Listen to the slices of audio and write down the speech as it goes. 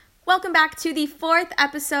Welcome back to the 4th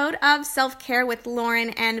episode of Self-Care with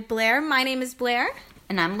Lauren and Blair. My name is Blair.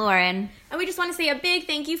 And I'm Lauren. And we just want to say a big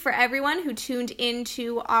thank you for everyone who tuned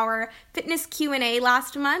into our fitness Q&A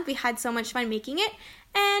last month. We had so much fun making it.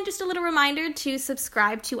 And just a little reminder to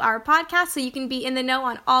subscribe to our podcast so you can be in the know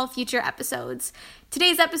on all future episodes.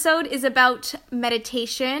 Today's episode is about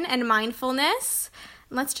meditation and mindfulness.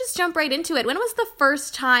 Let's just jump right into it. When was the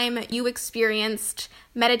first time you experienced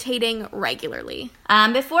meditating regularly?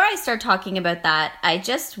 Before I start talking about that, I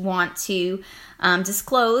just want to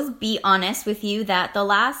be honest with you that the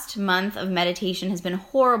last month of meditation has been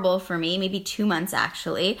horrible for me, maybe 2 months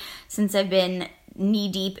actually, since I've been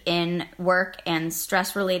knee-deep in work and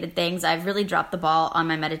stress-related things. I've really dropped the ball on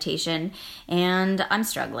my meditation, and I'm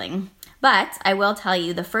struggling. But I will tell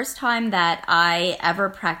you, the first time that I ever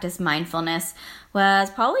practiced mindfulness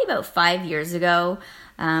was probably about 5 years ago.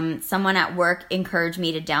 Someone at work encouraged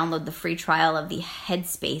me to download the free trial of the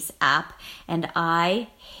Headspace app, and I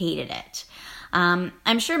hated it.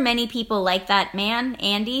 I'm sure many people like that man,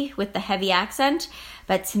 Andy, with the heavy accent,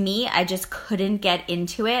 but to me, I just couldn't get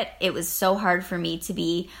into it. It was so hard for me to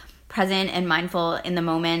be present and mindful in the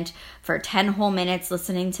moment for 10 whole minutes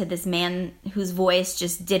listening to this man whose voice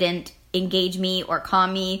just didn't engage me or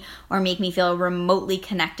calm me or make me feel remotely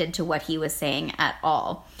connected to what he was saying at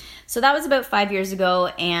all. So that was about 5 years ago,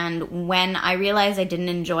 and when I realized I didn't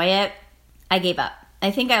enjoy it, I gave up.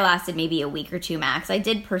 I think I lasted maybe a week or two max. I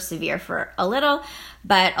did persevere for a little,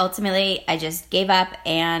 but ultimately I just gave up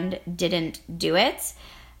and didn't do it.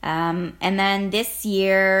 And then this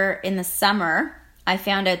year in the summer, I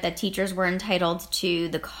found out that teachers were entitled to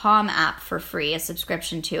the Calm app for free, a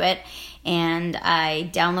subscription to it, and I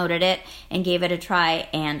downloaded it and gave it a try,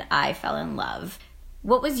 and I fell in love.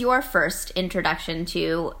 What was your first introduction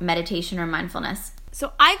to meditation or mindfulness?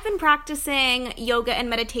 So I've been practicing yoga and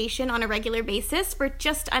meditation on a regular basis for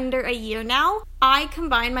just under a year now. I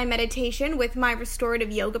combine my meditation with my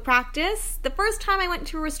restorative yoga practice. The first time I went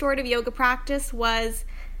to a restorative yoga practice was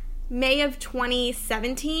May of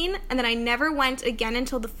 2017, and then I never went again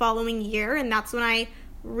until the following year, and that's when I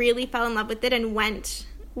really fell in love with it and went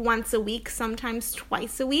once a week, sometimes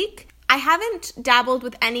twice a week. I haven't dabbled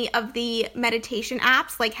with any of the meditation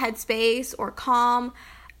apps like Headspace or Calm.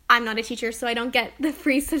 I'm not a teacher, so I don't get the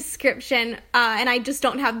free subscription, and I just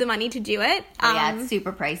don't have the money to do it. Yeah, it's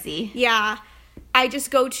super pricey. Yeah. I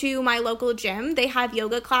just go to my local gym. They have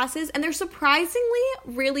yoga classes, and they're surprisingly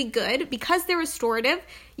really good. Because they're restorative,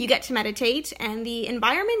 you get to meditate, and the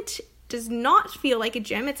environment does not feel like a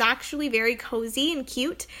gym. It's actually very cozy and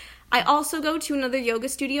cute. I also go to another yoga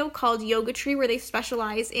studio called Yoga Tree, where they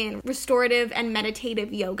specialize in restorative and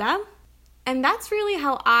meditative yoga. And that's really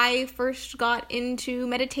how I first got into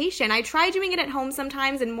meditation. I try doing it at home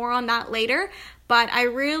sometimes, and more on that later, but I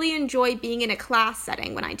really enjoy being in a class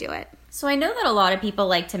setting when I do it. So I know that a lot of people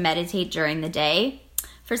like to meditate during the day.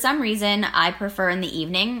 For some reason, I prefer in the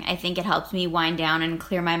evening. I think it helps me wind down and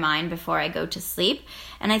clear my mind before I go to sleep.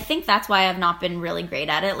 And I think that's why I've not been really great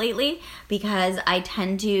at it lately, because I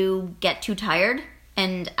tend to get too tired.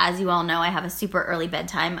 And as you all know, I have a super early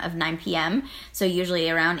bedtime of 9 p.m. So usually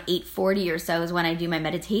around 8:40 or so is when I do my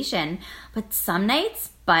meditation. But some nights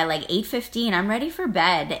by like 8:15, I'm ready for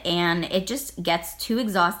bed. And it just gets too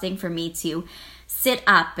exhausting for me to sit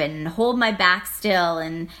up and hold my back still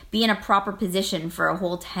and be in a proper position for a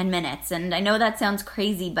whole 10 minutes. And I know that sounds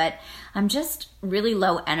crazy, but I'm just really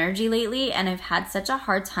low energy lately, and I've had such a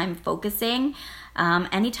hard time focusing.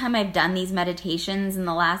 Anytime I've done these meditations in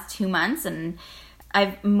the last 2 months, and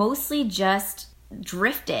I've mostly just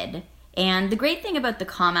drifted. And the great thing about the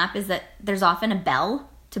Calm app is that there's often a bell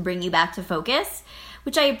to bring you back to focus,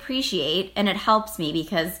 which I appreciate, and it helps me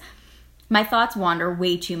because my thoughts wander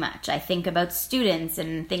way too much. I think about students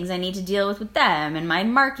and things I need to deal with them and my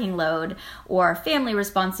marking load or family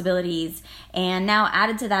responsibilities. And now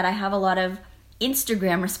added to that, I have a lot of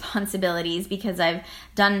Instagram responsibilities because I've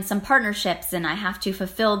done some partnerships and I have to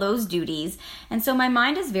fulfill those duties. And so my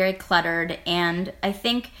mind is very cluttered, and I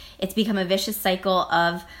think it's become a vicious cycle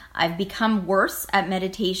of I've become worse at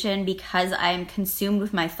meditation because I'm consumed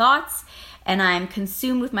with my thoughts, and I'm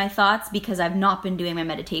consumed with my thoughts because I've not been doing my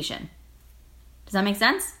meditation. Does that make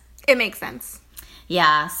sense? It makes sense.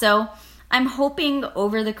 Yeah, so I'm hoping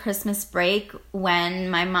over the Christmas break, when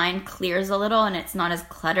my mind clears a little and it's not as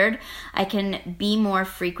cluttered, I can be more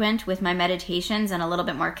frequent with my meditations and a little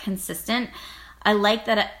bit more consistent. I like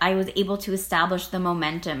that I was able to establish the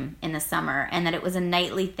momentum in the summer and that it was a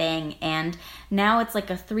nightly thing, and now it's like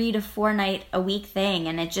a 3 to 4 night a week thing,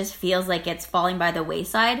 and it just feels like it's falling by the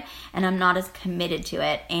wayside and I'm not as committed to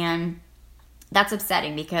it. And that's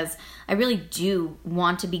upsetting because I really do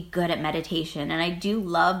want to be good at meditation and I do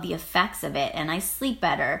love the effects of it and I sleep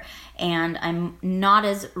better and I'm not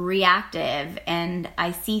as reactive and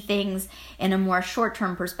I see things in a more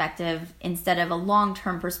short-term perspective instead of a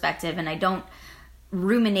long-term perspective and I don't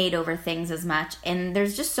ruminate over things as much. And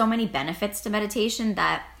there's just so many benefits to meditation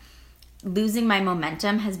that losing my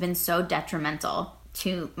momentum has been so detrimental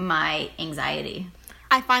to my anxiety.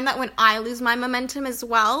 I find that when I lose my momentum as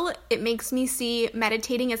well, it makes me see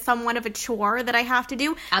meditating as somewhat of a chore that I have to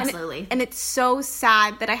do. Absolutely. And it's so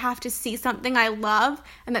sad that I have to see something I love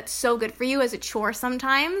and that's so good for you as a chore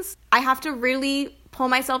sometimes. I have to really pull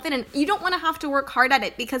myself in, and you don't want to have to work hard at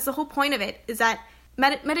it because the whole point of it is that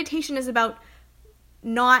meditation is about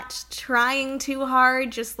not trying too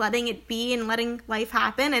hard, just letting it be and letting life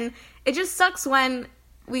happen. And it just sucks when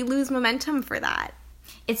we lose momentum for that.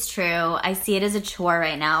 It's true. I see it as a chore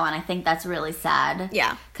right now, and I think that's really sad.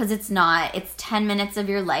 Yeah. Because it's not. It's 10 minutes of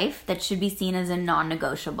your life that should be seen as a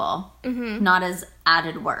non-negotiable, not as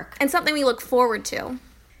added work. And something we look forward to.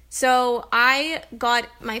 So I got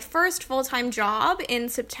my first full-time job in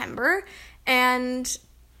September, and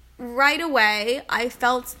right away I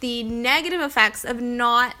felt the negative effects of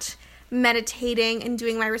not meditating and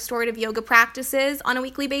doing my restorative yoga practices on a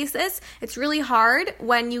weekly basis. It's really hard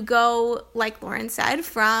when you go, like Lauren said,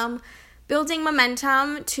 from building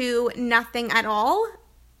momentum to nothing at all.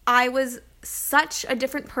 I was such a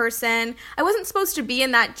different person. I wasn't supposed to be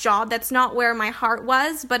in that job. That's not where my heart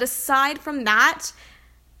was. But aside from that,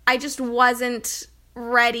 I just wasn't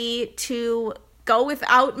ready to go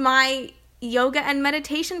without my yoga and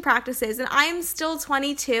meditation practices. And I'm still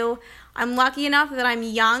 22. I'm lucky enough that I'm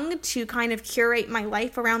young to kind of curate my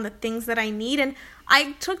life around the things that I need. And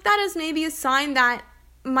I took that as maybe a sign that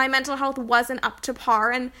my mental health wasn't up to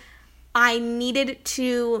par and I needed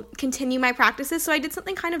to continue my practices. So I did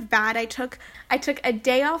something kind of bad. I took a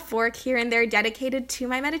day off work here and there dedicated to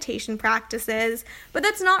my meditation practices. But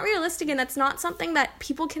that's not realistic and that's not something that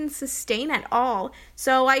people can sustain at all.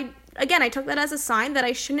 So I took that as a sign that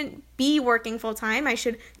I shouldn't be working full-time. I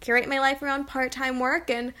should curate my life around part-time work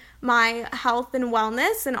and my health and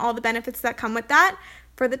wellness and all the benefits that come with that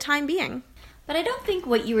for the time being. But I don't think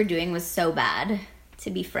what you were doing was so bad, to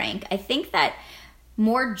be frank. I think that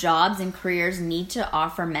more jobs and careers need to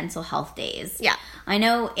offer mental health days. Yeah. I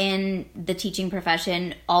know in the teaching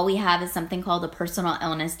profession, all we have is something called a personal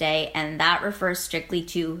illness day, and that refers strictly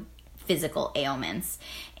to physical ailments.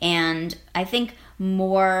 And I think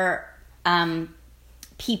more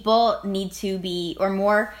people need to be,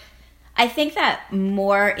 I think that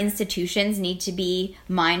more institutions need to be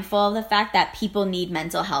mindful of the fact that people need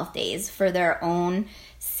mental health days for their own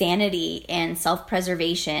sanity and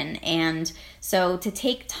self-preservation. And so to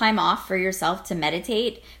take time off for yourself to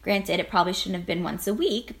meditate, granted, it probably shouldn't have been once a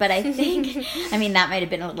week, but I think, that might have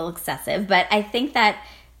been a little excessive, but I think that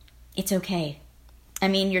it's okay.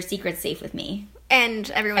 Your secret's safe with me.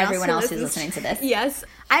 And everyone else who's listening to this. Yes.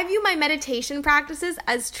 I view my meditation practices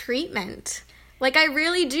as treatment. Like I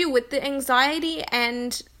really do, with the anxiety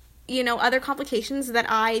and, other complications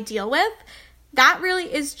that I deal with. That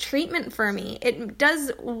really is treatment for me. It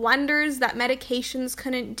does wonders that medications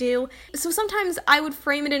couldn't do. So sometimes I would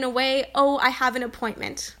frame it in a way, I have an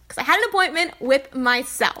appointment. Because I had an appointment with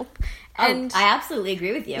myself. And I absolutely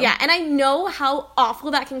agree with you. Yeah, and I know how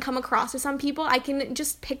awful that can come across to some people. I can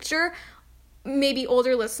just picture maybe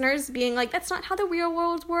older listeners being like, that's not how the real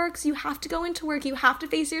world works. You have to go into work. You have to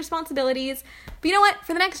face your responsibilities. But you know what?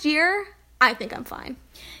 For the next year, I think I'm fine.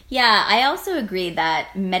 Yeah, I also agree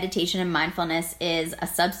that meditation and mindfulness is a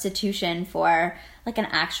substitution for like an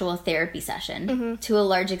actual therapy session to a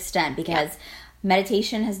large extent because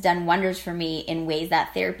meditation has done wonders for me in ways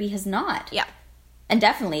that therapy has not. Yeah. And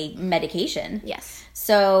definitely medication. Yes.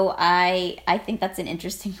 So I think that's an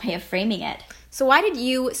interesting way of framing it. So why did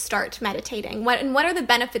you start meditating? What are the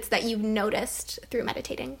benefits that you've noticed through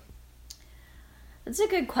meditating? That's a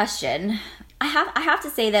good question. I have to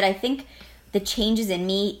say that I think the changes in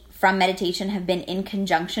me from meditation have been in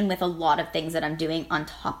conjunction with a lot of things that I'm doing on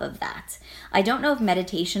top of that. I don't know if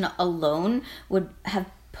meditation alone would have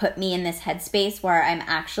put me in this headspace where I'm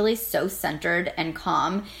actually so centered and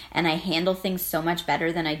calm and I handle things so much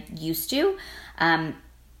better than I used to.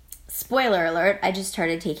 Spoiler alert, I just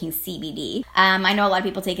started taking CBD. I know a lot of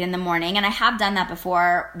people take it in the morning, and I have done that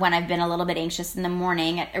before when I've been a little bit anxious in the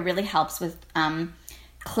morning. It really helps with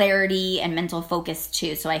clarity and mental focus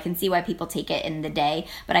too, so I can see why people take it in the day.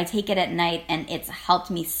 But I take it at night, and it's helped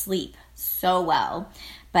me sleep so well.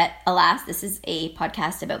 But alas, this is a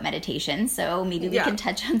podcast about meditation, so maybe we can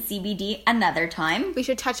touch on CBD another time. We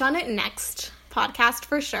should touch on it next podcast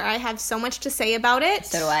for sure. I have so much to say about it.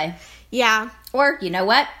 So do I. Yeah. Or, you know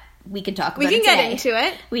what? We can talk about it We can today. get into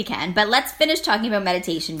it. We can. But let's finish talking about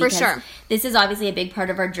meditation. For Because sure. this is obviously a big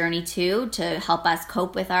part of our journey, too, to help us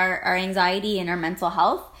cope with our anxiety and our mental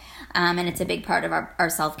health. And it's a big part of our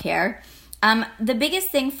self-care. The biggest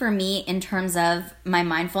thing for me in terms of my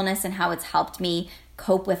mindfulness and how it's helped me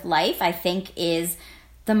cope with life, I think, is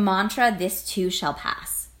the mantra, "This too shall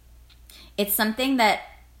pass." It's something that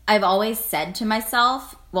I've always said to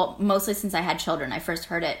myself, well, mostly since I had children. I first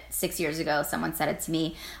heard it 6 years ago. Someone said it to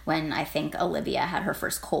me when I think Olivia had her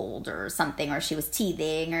first cold or something, or she was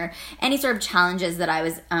teething, or any sort of challenges that I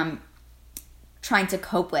was trying to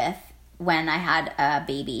cope with when I had a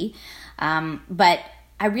baby. But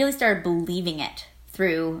I really started believing it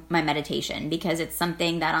through my meditation, because it's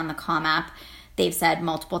something that on the Calm app they've said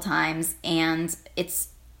multiple times, and it's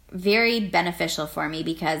very beneficial for me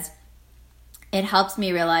because it helps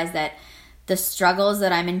me realize that the struggles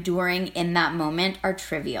that I'm enduring in that moment are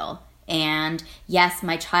trivial. And yes,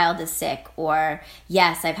 my child is sick, or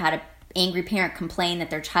yes, I've had an angry parent complain that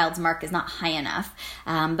their child's mark is not high enough.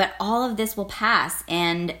 But all of this will pass.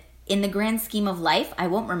 And in the grand scheme of life, I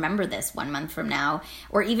won't remember this 1 month from now,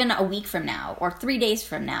 or even a week from now, or 3 days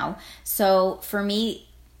from now. So for me,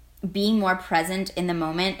 being more present in the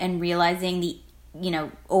moment and realizing the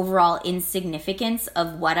overall insignificance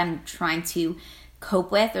of what I'm trying to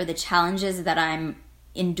cope with, or the challenges that I'm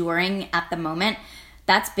enduring at the moment,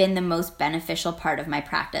 that's been the most beneficial part of my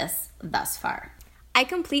practice thus far. I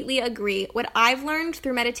completely agree. What I've learned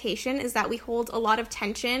through meditation is that we hold a lot of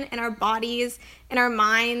tension in our bodies, in our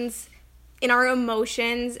minds, in our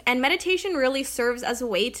emotions, and meditation really serves as a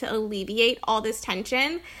way to alleviate all this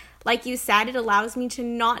tension. Like you said, it allows me to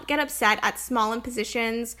not get upset at small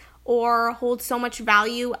impositions or hold so much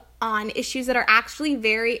value on issues that are actually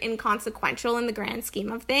very inconsequential in the grand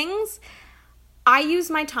scheme of things. I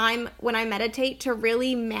use my time when I meditate to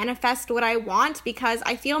really manifest what I want, because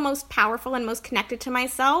I feel most powerful and most connected to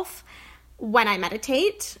myself when I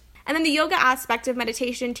meditate. And then the yoga aspect of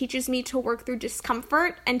meditation teaches me to work through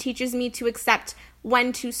discomfort and teaches me to accept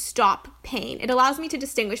when to stop pain. It allows me to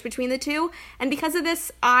distinguish between the two. And because of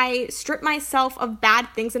this, I strip myself of bad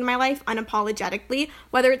things in my life unapologetically,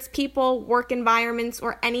 whether it's people, work environments,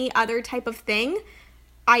 or any other type of thing.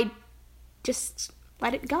 I just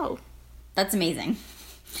let it go. That's amazing.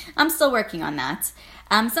 I'm still working on that.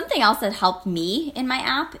 Something else that helped me in my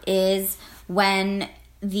app is when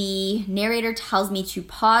the narrator tells me to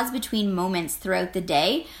pause between moments throughout the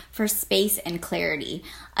day for space and clarity.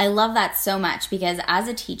 I love that so much, because as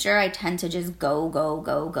a teacher, I tend to just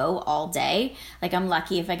go all day. Like, I'm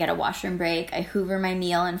lucky if I get a washroom break. I hoover my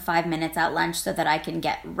meal in 5 minutes at lunch so that I can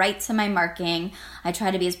get right to my marking. I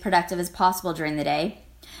try to be as productive as possible during the day.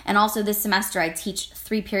 And also this semester, I teach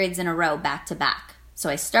 3 periods in a row back to back. So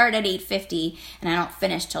I start at 8:50 and I don't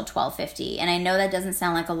finish till 12:50. And I know that doesn't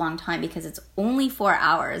sound like a long time because it's only 4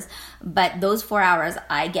 hours, but those 4 hours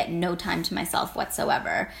I get no time to myself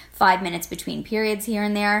whatsoever. 5 minutes between periods here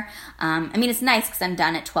and there. It's nice because I'm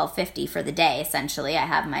done at 12:50 for the day, essentially. I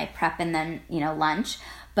have my prep and then, lunch.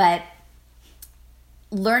 But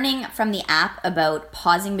learning from the app about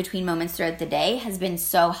pausing between moments throughout the day has been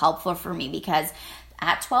so helpful for me, because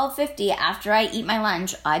at 12:50, after I eat my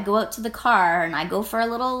lunch, I go out to the car and I go for a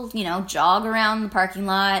little, jog around the parking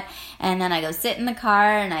lot. And then I go sit in the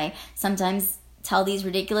car and I sometimes tell these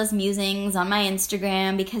ridiculous musings on my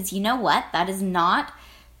Instagram, because you know what? That is not,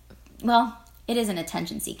 it is an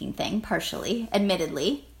attention-seeking thing, partially,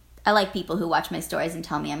 admittedly. I like people who watch my stories and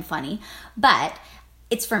tell me I'm funny. But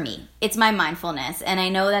it's for me. It's my mindfulness. And I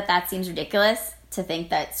know that seems ridiculous to think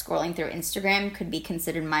that scrolling through Instagram could be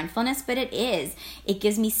considered mindfulness, but it is. It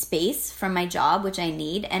gives me space from my job, which I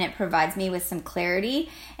need, and it provides me with some clarity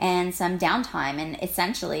and some downtime. And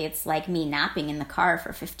essentially, it's like me napping in the car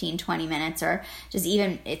for 15, 20 minutes, or just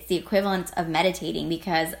even, it's the equivalent of meditating,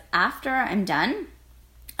 because after I'm done,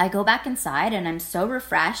 I go back inside and I'm so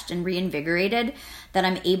refreshed and reinvigorated that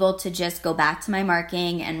I'm able to just go back to my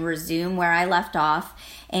marking and resume where I left off.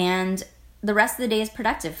 And the rest of the day is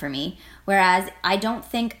productive for me. Whereas I don't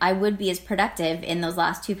think I would be as productive in those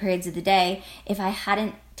last 2 periods of the day if I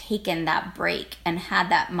hadn't taken that break and had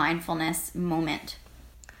that mindfulness moment.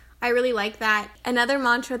 I really like that. Another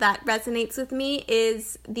mantra that resonates with me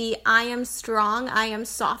is the I am strong, I am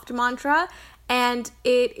soft mantra. And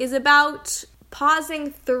it is about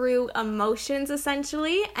pausing through emotions,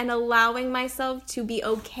 essentially, and allowing myself to be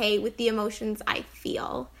okay with the emotions I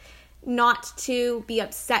feel. Not to be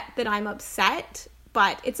upset that I'm upset,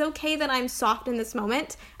 but it's okay that I'm soft in this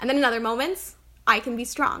moment, and then in other moments, I can be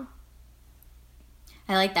strong.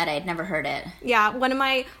 I like that. I had never heard it. Yeah,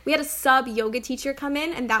 we had a sub yoga teacher come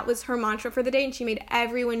in, and that was her mantra for the day, and she made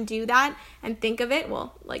everyone do that and think of it.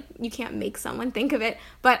 Well, like, you can't make someone think of it,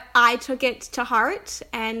 but I took it to heart,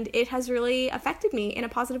 and it has really affected me in a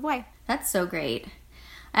positive way. That's so great.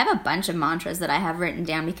 I have a bunch of mantras that I have written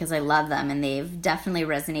down because I love them, and they've definitely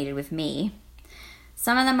resonated with me.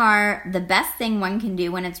 Some of them are, the best thing one can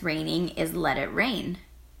do when it's raining is let it rain.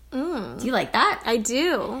 Do you like that? I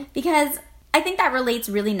do. Because I think that relates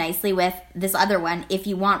really nicely with this other one. If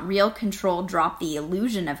you want real control, drop the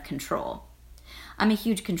illusion of control. I'm a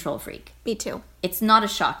huge control freak. Me too. It's not a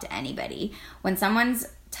shock to anybody. When someone's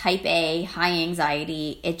type A, high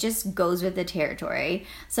anxiety, it just goes with the territory.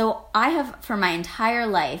 So I have, for my entire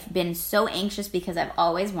life, been so anxious because I've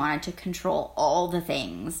always wanted to control all the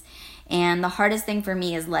things. And the hardest thing for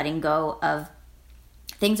me is letting go of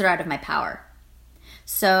things that are out of my power.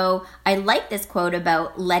 So I like this quote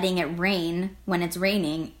about letting it rain when it's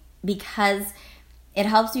raining because it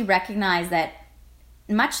helps you recognize that,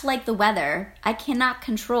 much like the weather, I cannot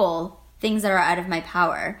control things that are out of my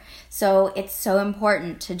power. So it's so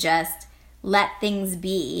important to just let things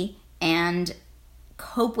be and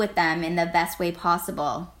cope with them in the best way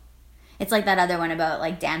possible. It's like that other one about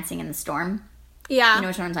like dancing in the storm. Yeah. You know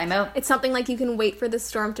what I'm talking about? It's something like you can wait for the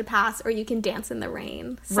storm to pass or you can dance in the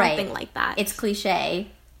rain. Something like that. It's cliche,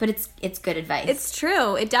 but it's good advice. It's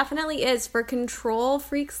true. It definitely is. For control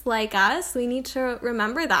freaks like us, we need to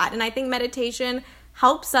remember that. And I think meditation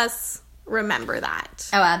helps us remember that.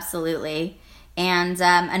 Oh, absolutely. And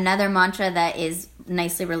another mantra that is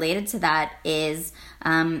nicely related to that is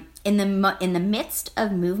in the midst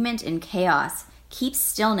of movement and chaos, keep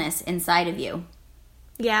stillness inside of you.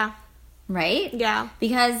 Yeah. Right? Yeah.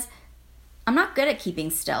 Because I'm not good at keeping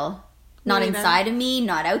still. Not inside of me,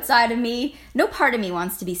 not outside of me. No part of me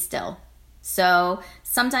wants to be still. So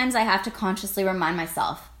sometimes I have to consciously remind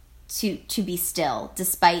myself to be still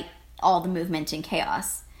despite all the movement and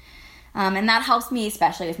chaos. And that helps me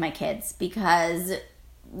especially with my kids because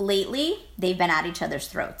lately they've been at each other's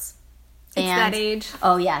throats. It's that age.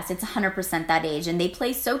 Oh, yes. It's 100% that age. And they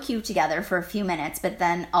play so cute together for a few minutes. But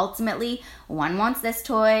then ultimately, one wants this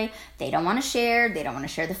toy. They don't want to share. They don't want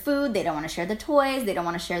to share the food. They don't want to share the toys. They don't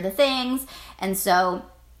want to share the things. And so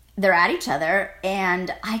they're at each other.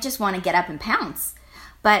 And I just want to get up and pounce.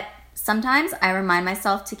 But sometimes I remind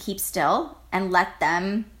myself to keep still and let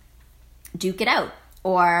them duke it out.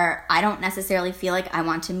 Or I don't necessarily feel like I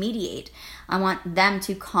want to mediate. I want them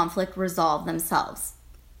to conflict resolve themselves.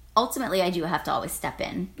 Ultimately, I do have to always step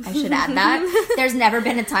in. I should add that. There's never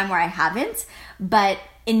been a time where I haven't. But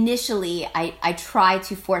initially, I try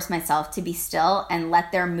to force myself to be still and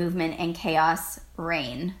let their movement and chaos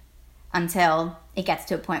reign until it gets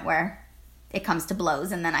to a point where it comes to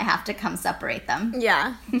blows and then I have to come separate them.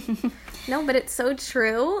 Yeah. No, but it's so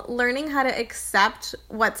true. Learning how to accept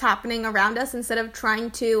what's happening around us instead of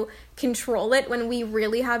trying to control it when we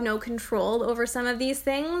really have no control over some of these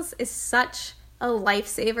things is such a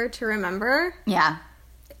lifesaver to remember. Yeah.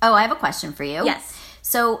 Oh, I have a question for you. Yes.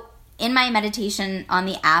 So in my meditation on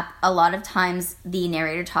the app, a lot of times the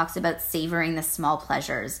narrator talks about savoring the small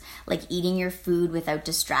pleasures, like eating your food without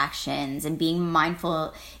distractions and being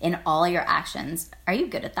mindful in all your actions. Are you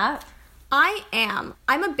good at that? I am.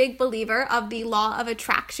 I'm a big believer of the law of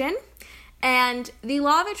attraction. And the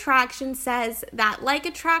law of attraction says that like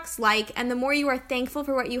attracts like, and the more you are thankful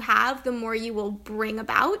for what you have, the more you will bring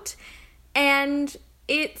about. And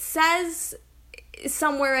it says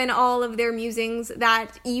somewhere in all of their musings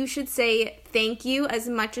that you should say thank you as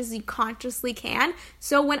much as you consciously can.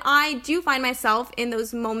 So when I do find myself in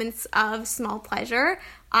those moments of small pleasure,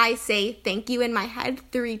 I say thank you in my head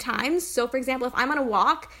 3 times. So for example, if I'm on a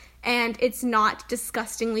walk and it's not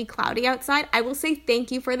disgustingly cloudy outside, I will say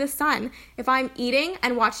thank you for the sun. If I'm eating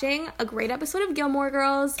and watching a great episode of Gilmore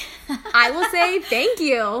Girls, I will say thank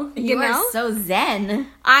you. You know? are so zen.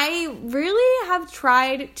 I really have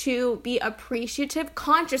tried to be appreciative,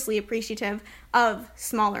 consciously appreciative of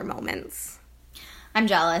smaller moments. I'm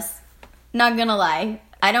jealous. Not gonna lie.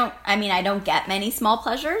 I don't get many small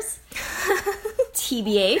pleasures.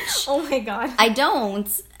 TBH. Oh my God. I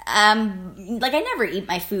don't. I never eat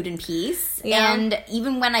my food in peace. Yeah. And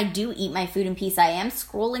even when I do eat my food in peace, I am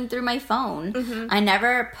scrolling through my phone. Mm-hmm. I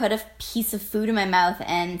never put a piece of food in my mouth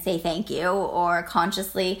and say thank you or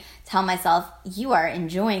consciously tell myself, you are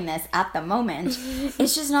enjoying this at the moment.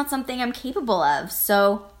 It's just not something I'm capable of.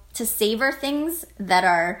 So to savor things that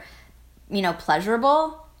are,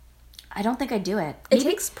 pleasurable, I don't think I do it. It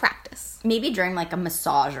takes practice. Maybe during like a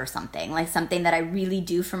massage or something, like something that I really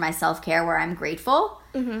do for my self-care where I'm grateful.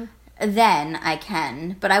 Mm-hmm. Then I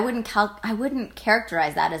can, but I wouldn't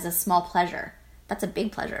characterize that as a small pleasure. That's a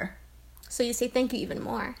big pleasure. So you say thank you even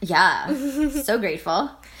more. Yeah, so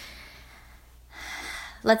grateful.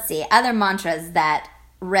 Let's see, other mantras that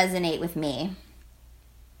resonate with me.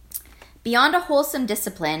 Beyond a wholesome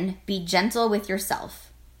discipline, be gentle with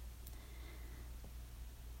yourself.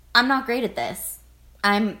 I'm not great at this.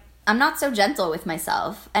 I'm not so gentle with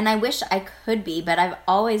myself, and I wish I could be, but I've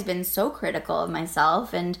always been so critical of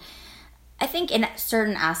myself, and I think in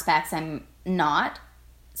certain aspects I'm not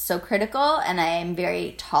so critical, and I am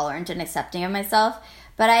very tolerant and accepting of myself,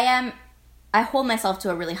 but I hold myself to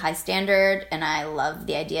a really high standard, and I love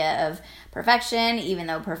the idea of perfection, even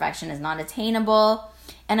though perfection is not attainable,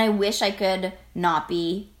 and I wish I could not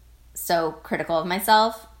be so critical of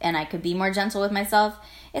myself, and I could be more gentle with myself.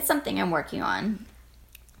 It's something I'm working on.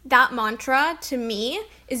 That mantra, to me,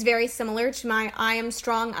 is very similar to my I am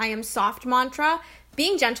strong, I am soft mantra.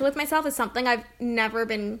 Being gentle with myself is something I've never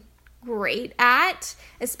been great at,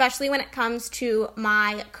 especially when it comes to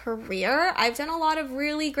my career. I've done a lot of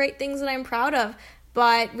really great things that I'm proud of,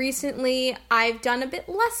 but recently I've done a bit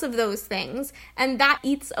less of those things, and that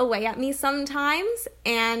eats away at me sometimes,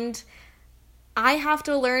 and I have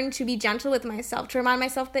to learn to be gentle with myself, to remind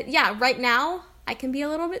myself that, yeah, right now I can be a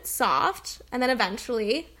little bit soft, and then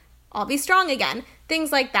eventually I'll be strong again.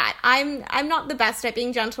 Things like that. I'm not the best at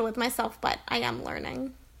being gentle with myself, but I am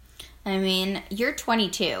learning. I mean, you're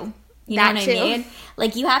 22. You That know what too. I mean?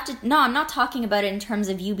 Like, you have to... No, I'm not talking about it in terms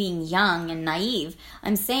of you being young and naive.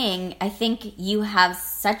 I'm saying I think you have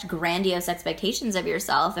such grandiose expectations of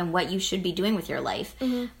yourself and what you should be doing with your life.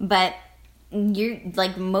 Mm-hmm. But you're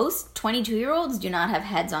like, most 22-year-olds do not have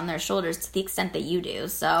heads on their shoulders to the extent that you do.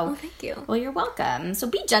 So, Oh, thank you. Well, you're welcome. So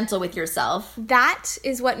be gentle with yourself. That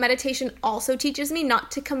is what meditation also teaches me,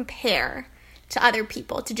 not to compare to other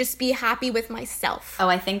people, to just be happy with myself. Oh,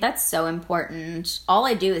 I think that's so important. All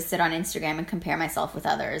I do is sit on Instagram and compare myself with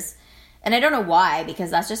others. And I don't know why,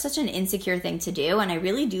 because that's just such an insecure thing to do. And I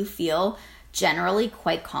really do feel generally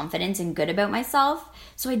quite confident and good about myself.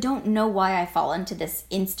 So I don't know why I fall into this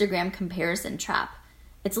Instagram comparison trap.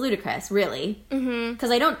 It's ludicrous, really.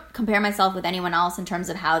 Because I don't compare myself with anyone else in terms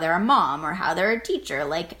of how they're a mom or how they're a teacher.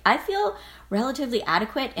 Like, I feel relatively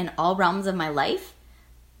adequate in all realms of my life.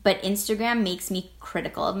 But Instagram makes me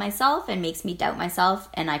critical of myself and makes me doubt myself,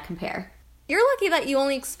 and I compare. You're lucky that you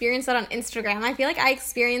only experience that on Instagram. I feel like I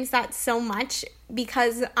experience that so much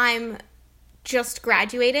because I'm just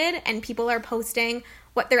graduated and people are posting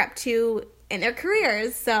what they're up to in their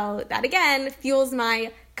careers. So that, again, fuels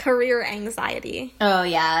my career anxiety. Oh,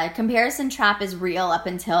 yeah. Comparison trap is real up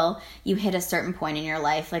until you hit a certain point in your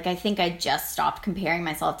life. Like, I think I just stopped comparing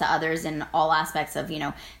myself to others in all aspects of,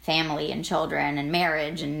 family and children and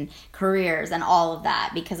marriage and careers and all of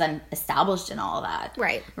that because I'm established in all of that.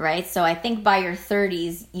 Right. Right? So I think by your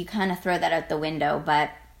 30s, you kind of throw that out the window, but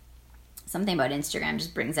something about Instagram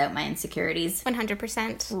just brings out my insecurities.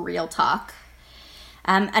 100%. Real talk.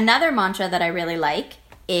 Another mantra that I really like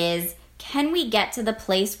is, can we get to the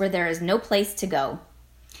place where there is no place to go?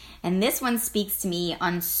 And this one speaks to me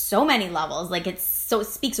on so many levels. Like, it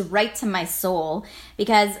speaks right to my soul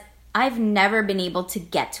because I've never been able to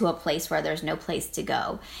get to a place where there's no place to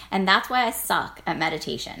go. And that's why I suck at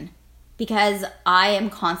meditation. Because I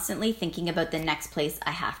am constantly thinking about the next place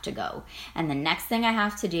I have to go and the next thing I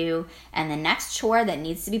have to do and the next chore that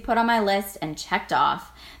needs to be put on my list and checked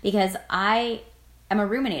off, because I am a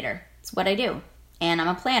ruminator. It's what I do. And I'm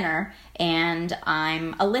a planner and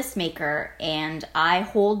I'm a list maker and I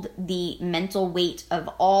hold the mental weight of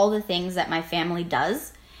all the things that my family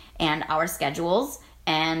does and our schedules,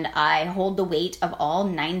 and I hold the weight of all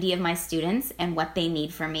 90 of my students and what they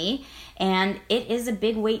need from me. And it is a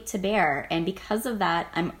big weight to bear. And because of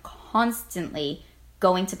that, I'm constantly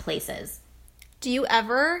going to places. Do you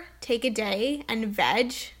ever take a day and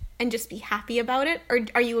veg and just be happy about it? Or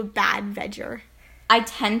are you a bad vegger? I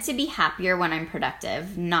tend to be happier when I'm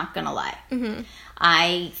productive, not gonna lie. Mm-hmm.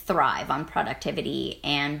 I thrive on productivity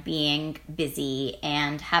and being busy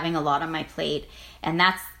and having a lot on my plate. And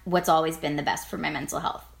that's what's always been the best for my mental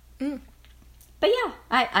health. Mm. But yeah,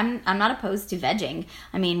 I'm not opposed to vegging.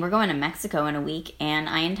 I mean, we're going to Mexico in a week, and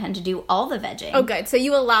I intend to do all the vegging. Oh, good. So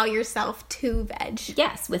you allow yourself to veg.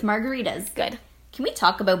 Yes, with margaritas. Good. Can we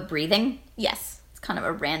talk about breathing? Yes. It's kind of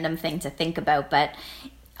a random thing to think about, but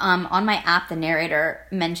on my app, the narrator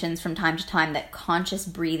mentions from time to time that conscious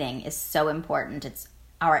breathing is so important. It's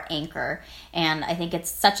our anchor, and I think it's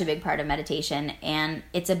such a big part of meditation, and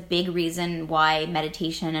it's a big reason why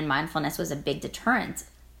meditation and mindfulness was a big deterrent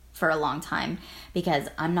for a long time, because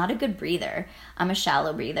I'm not a good breather. I'm a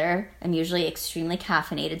shallow breather. I'm usually extremely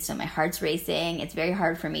caffeinated, so my heart's racing. It's very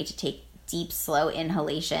hard for me to take deep, slow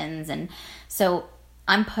inhalations, and so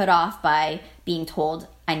I'm put off by being told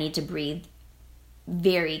I need to breathe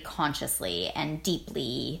very consciously and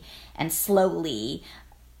deeply and slowly,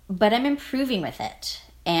 but I'm improving with it.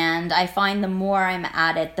 And I find the more I'm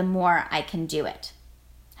at it, the more I can do it.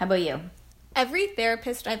 How about you? Every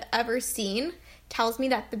therapist I've ever seen tells me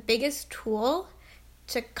that the biggest tool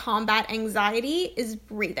to combat anxiety is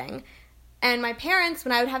breathing. And my parents,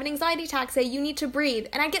 when I would have an anxiety attack, say, you need to breathe.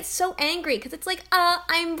 And I get so angry because it's like,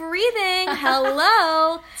 I'm breathing.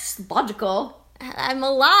 Hello. It's logical. I'm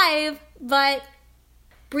alive. But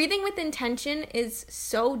breathing with intention is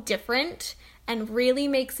so different and really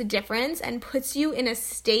makes a difference and puts you in a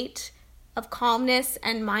state of calmness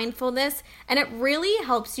and mindfulness. And it really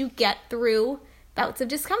helps you get through bouts of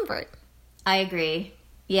discomfort. I agree.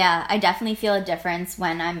 Yeah, I definitely feel a difference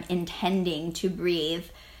when I'm intending to breathe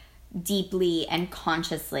deeply and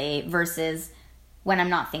consciously versus when I'm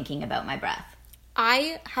not thinking about my breath.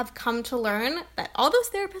 I have come to learn that all those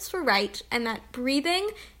therapists were right and that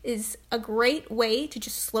breathing is a great way to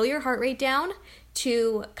just slow your heart rate down,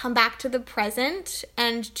 to come back to the present,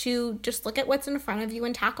 and to just look at what's in front of you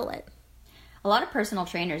and tackle it. A lot of personal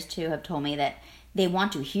trainers, too, have told me that they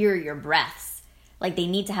want to hear your breaths. Like, they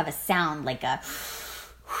need to have a sound like a...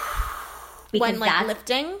 When, like,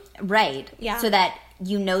 lifting? Right. Yeah. So that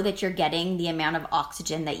you know that you're getting the amount of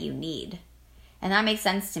oxygen that you need. And that makes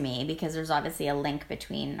sense to me because there's obviously a link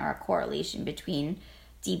between, or a correlation between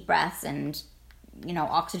deep breaths and,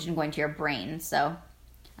 oxygen going to your brain. So,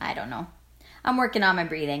 I don't know. I'm working on my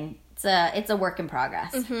breathing. It's a work in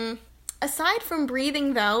progress. Mm-hmm. Aside from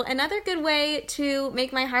breathing, though, another good way to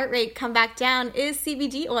make my heart rate come back down is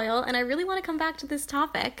CBD oil, and I really want to come back to this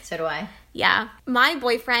topic. So do I. Yeah. My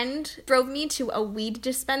boyfriend drove me to a weed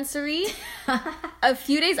dispensary a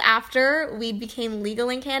few days after weed became legal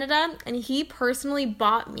in Canada, and he personally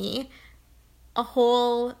bought me a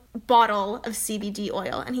whole bottle of CBD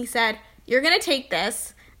oil, and he said, you're going to take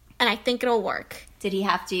this, and I think it'll work. Did he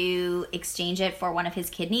have to exchange it for one of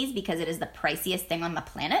his kidneys because it is the priciest thing on the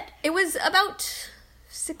planet? It was about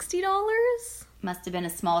 $60. Must have been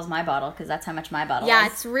as small as my bottle because that's how much my bottle is. Yeah,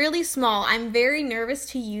 it's really small. I'm very nervous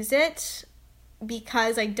to use it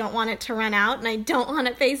because I don't want it to run out and I don't want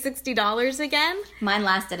to pay $60 again. Mine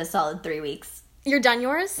lasted a solid 3 weeks. You're done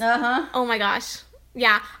yours? Uh-huh. Oh my gosh.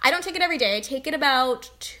 Yeah, I don't take it every day. I take it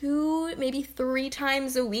about 2, maybe 3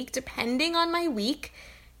 times a week, depending on my week.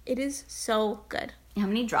 It is so good. How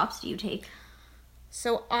many drops do you take?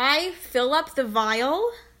 So I fill up the vial.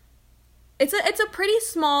 It's a pretty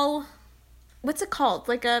small, what's it called?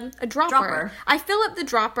 Like a dropper. I fill up the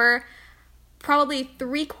dropper probably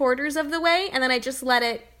 3/4 of the way, and then I just let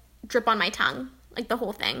it drip on my tongue, like the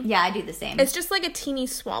whole thing. Yeah, I do the same. It's just like a teeny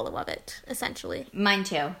swallow of it, essentially. Mine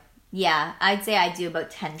too. Yeah, I'd say I do about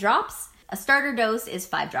 10 drops. A starter dose is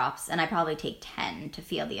 5 drops, and I probably take 10 to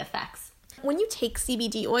feel the effects. When you take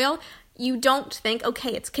CBD oil, you don't think, okay,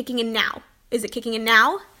 it's kicking in now. Is it kicking in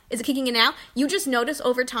now? Is it kicking in now? You just notice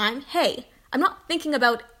over time, hey, I'm not thinking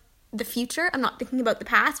about the future. I'm not thinking about the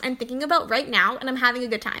past. I'm thinking about right now, and I'm having a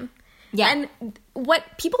good time. Yeah. And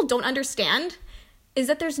what people don't understand is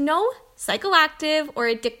that there's no psychoactive or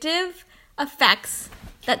addictive effects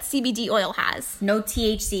that CBD oil has. No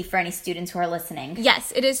THC for any students who are listening.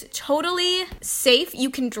 Yes, it is totally safe.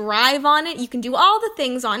 You can drive on it. You can do all the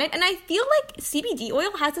things on it. And I feel like CBD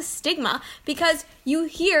oil has a stigma because you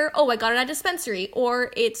hear, oh, I got it at a dispensary,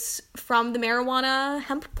 or it's from the marijuana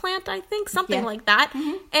hemp plant, I think, something like that.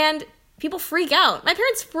 Mm-hmm. And people freak out. My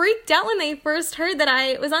parents freaked out when they first heard that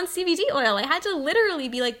I was on CBD oil. I had to literally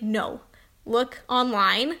be like, no, look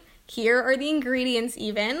online. Here are the ingredients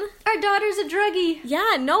even. Our daughter's a druggie.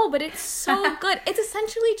 Yeah, no, but it's so good. It's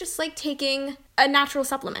essentially just like taking a natural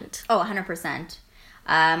supplement. Oh, 100%.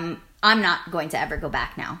 I'm not going to ever go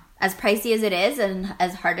back now. As pricey as it is and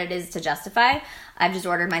as hard it is to justify, I've just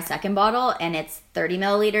ordered my second bottle and it's 30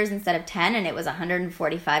 milliliters instead of 10 and it was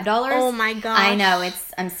 $145. Oh my gosh. I know,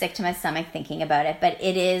 I'm sick to my stomach thinking about it, but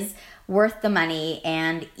it is worth the money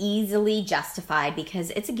and easily justified because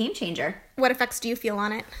it's a game changer. What effects do you feel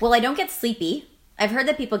on it? Well, I don't get sleepy. I've heard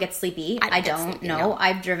that people get sleepy. I don't know. No.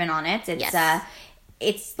 I've driven on it.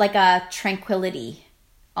 It's like a tranquility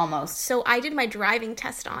almost. So I did my driving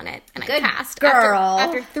test on it and Good I passed. Girl.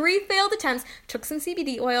 After 3 failed attempts, took some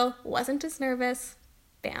CBD oil, wasn't as nervous.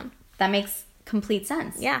 Bam. That makes complete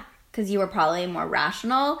sense. Yeah. Because you were probably more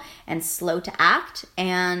rational and slow to act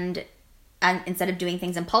and instead of doing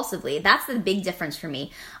things impulsively. That's the big difference for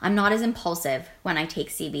me. I'm not as impulsive when I take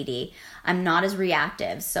CBD. I'm not as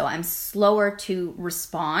reactive. So I'm slower to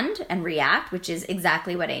respond and react, which is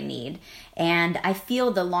exactly what I need. And I feel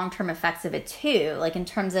the long-term effects of it too, like in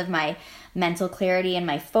terms of my mental clarity and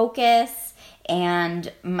my focus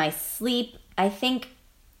and my sleep. I think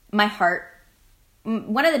my heart,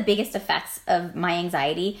 one of the biggest effects of my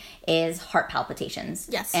anxiety is heart palpitations.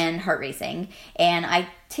 Yes. And heart racing. And I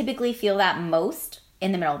typically feel that most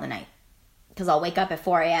in the middle of the night. Because I'll wake up at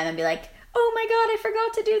 4 a.m. and be like, oh my God, I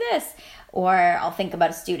forgot to do this. Or I'll think about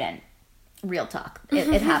a student. Real talk.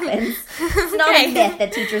 It happens. It's not a myth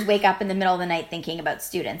that teachers wake up in the middle of the night thinking about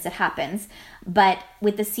students. It happens. But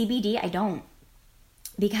with the CBD, I don't.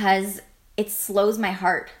 Because it slows my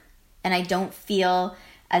heart. And I don't feel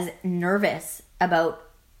as nervous about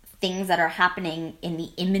things that are happening in the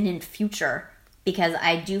imminent future, because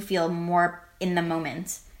I do feel more in the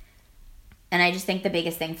moment. And I just think the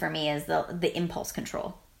biggest thing for me is the impulse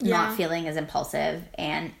control. Yeah. Not feeling as impulsive,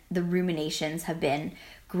 and the ruminations have been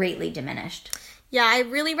greatly diminished. Yeah, I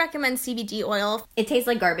really recommend CBD oil. It tastes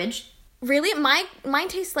like garbage. Really? Mine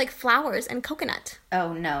tastes like flowers and coconut.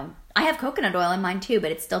 Oh, no. I have coconut oil in mine too,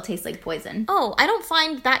 but it still tastes like poison. Oh, I don't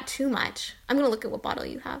find that too much. I'm going to look at what bottle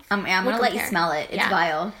you have. I'm going to let you smell it. It's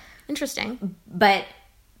vile. Interesting. But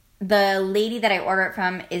the lady that I order it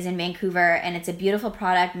from is in Vancouver, and it's a beautiful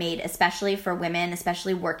product made especially for women,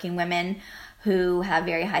 especially working women who have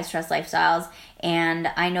very high stress lifestyles. And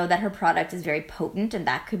I know that her product is very potent, and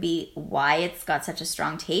that could be why it's got such a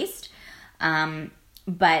strong taste.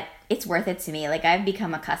 But it's worth it to me. Like, I've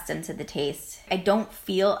become accustomed to the taste. I don't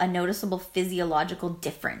feel a noticeable physiological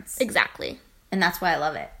difference. Exactly. And that's why I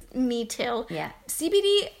love it. Me too. Yeah.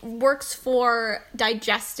 CBD works for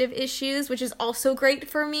digestive issues, which is also great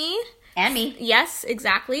for me. And me. Yes,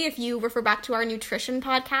 exactly. If you refer back to our nutrition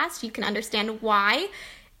podcast, you can understand why.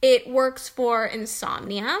 It works for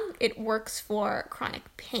insomnia. It works for chronic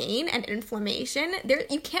pain and inflammation.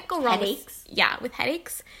 You can't go wrong Headaches. with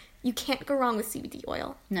headaches. You can't go wrong with CBD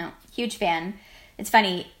oil. No, huge fan. It's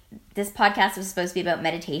funny, this podcast was supposed to be about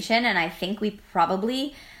meditation, and I think we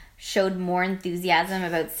probably showed more enthusiasm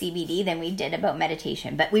about CBD than we did about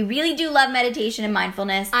meditation. But we really do love meditation and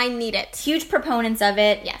mindfulness. I need it. Huge proponents of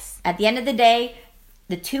it. Yes. At the end of the day,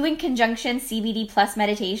 the two in conjunction, CBD plus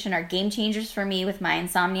meditation, are game changers for me with my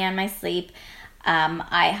insomnia and my sleep.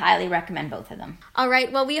 I highly recommend both of them. All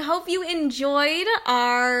right. Well, we hope you enjoyed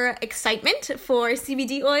our excitement for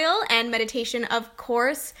CBD oil and meditation, of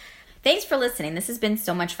course. Thanks for listening. This has been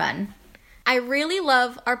so much fun. I really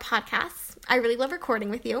love our podcasts. I really love recording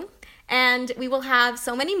with you. And we will have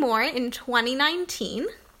so many more in 2019.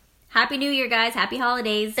 Happy New Year, guys. Happy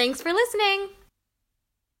holidays. Thanks for listening.